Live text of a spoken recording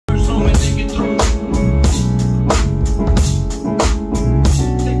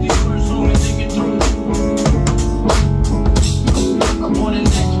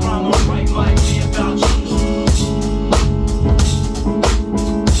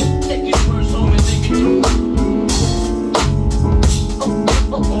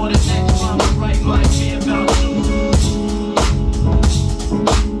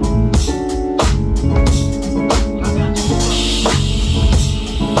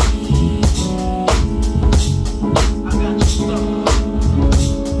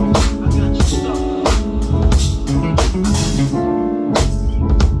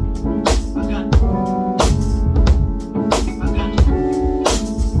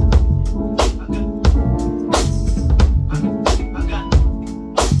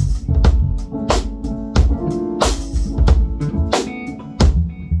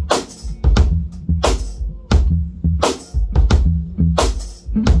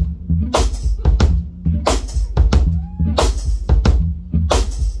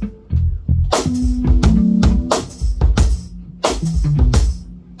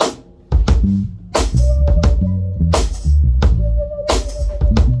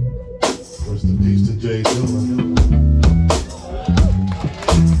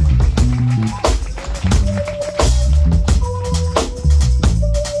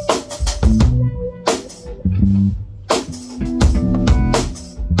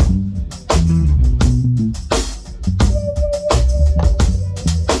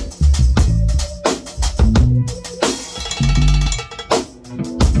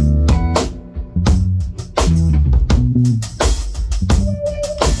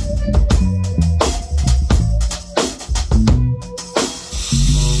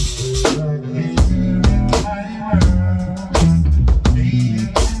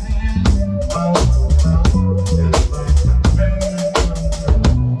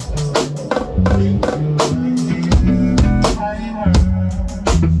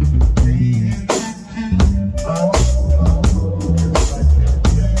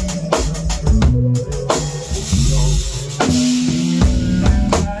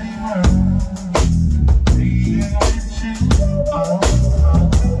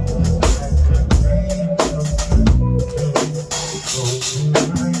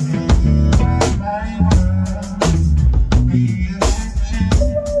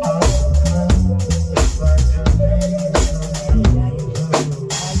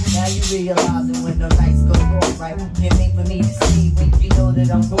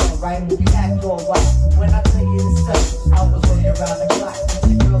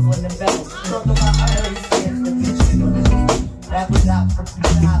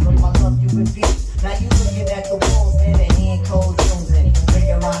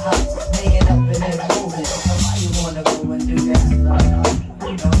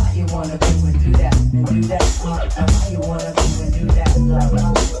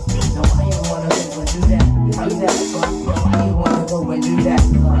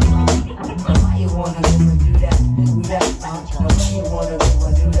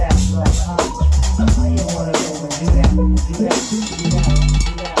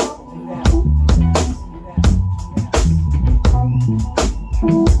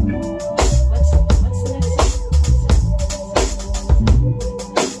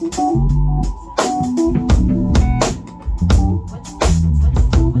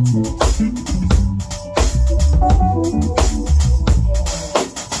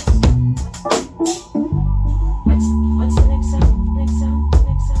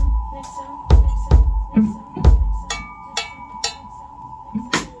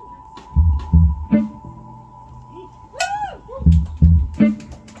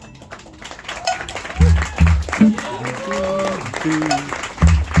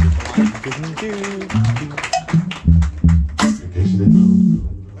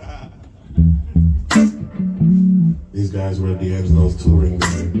These guys were DeAngelo's touring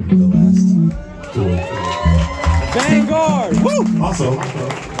the last tour. Vanguard! Woo! Also,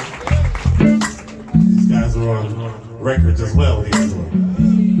 these guys are on records as well, DeAngelo.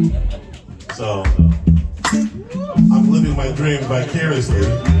 So, I'm living my dream vicariously.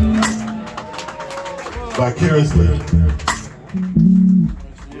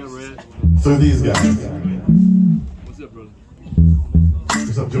 Through these guys. What's up, brother?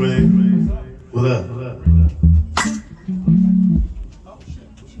 What's up, Jermaine? What up?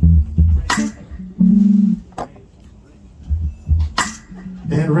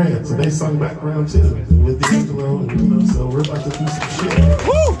 And Red, so they sung background too with DeAngelo, and, you know, so we're about to do some shit.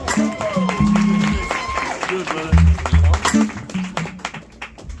 Woo! Good, brother.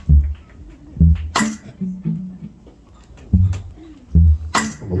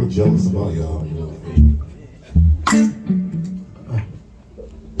 I'm a little jealous about y'all, you know.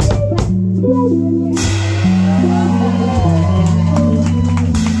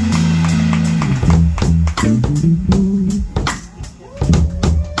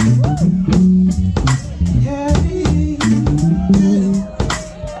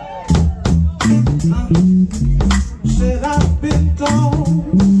 Said I've been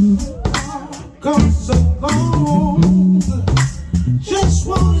gone so long. Just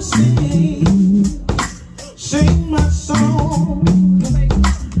wanna sing my song.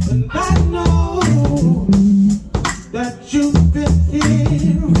 And I know that you've been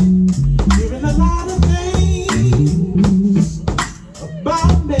hearing a lot of things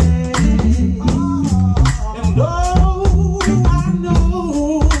about me. And oh, I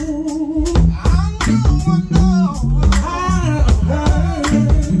know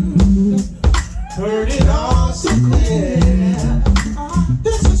heard it all so clear.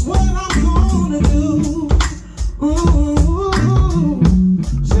 This is what I'm gonna do. Ooh,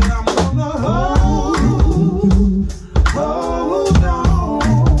 said I'm gonna hold on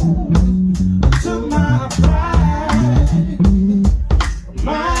to my pride,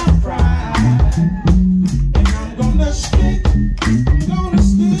 my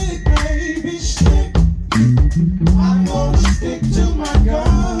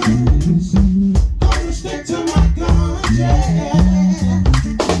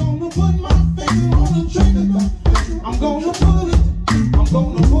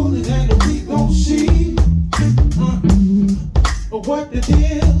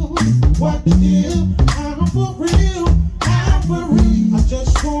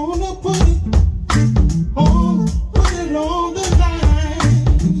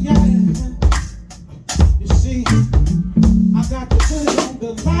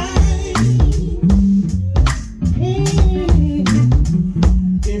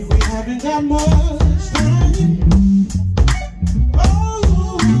ain't got much time.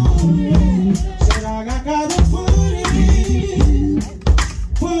 Oh, said I gotta put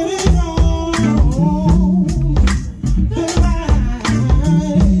it on the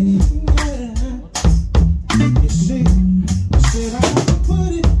line. You see, I said I gotta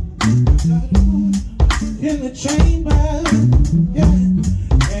put it in the chamber, yeah,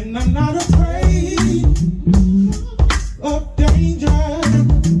 and I'm not afraid of danger,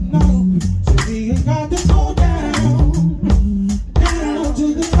 no, so we ain't got to go down to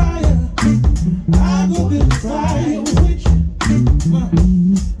the fire. I'll go to the fire with you,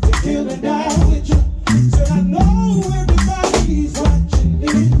 to kill and die with you. Said I know everybody's watching it.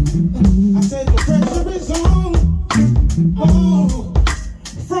 I said the pressure is on, oh,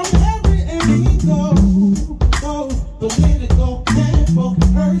 from every angle, oh, political and for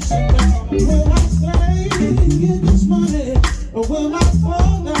personal. Will I stay and get this money, or will I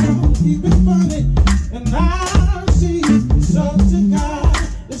fall down, keep it funny? And I see it's up to God,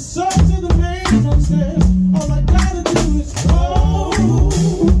 it's up to the man upstairs. All I gotta do is hold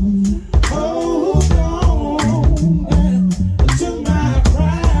on, yeah, to my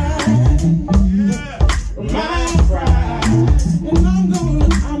pride, and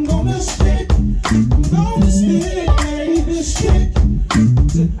I'm gonna stick, baby, stick.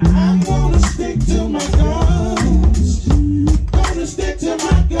 I'm gonna stick to my guns, gonna stick to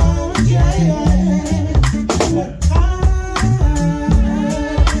my guns, yeah, yeah.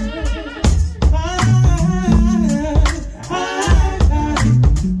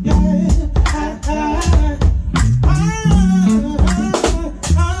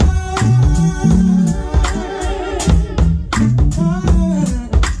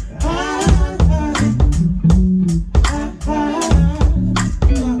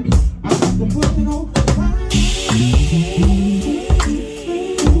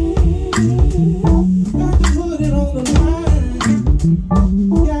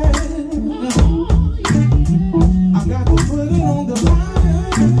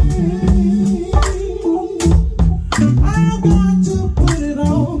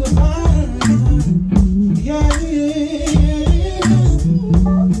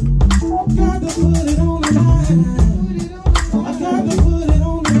 Do it again.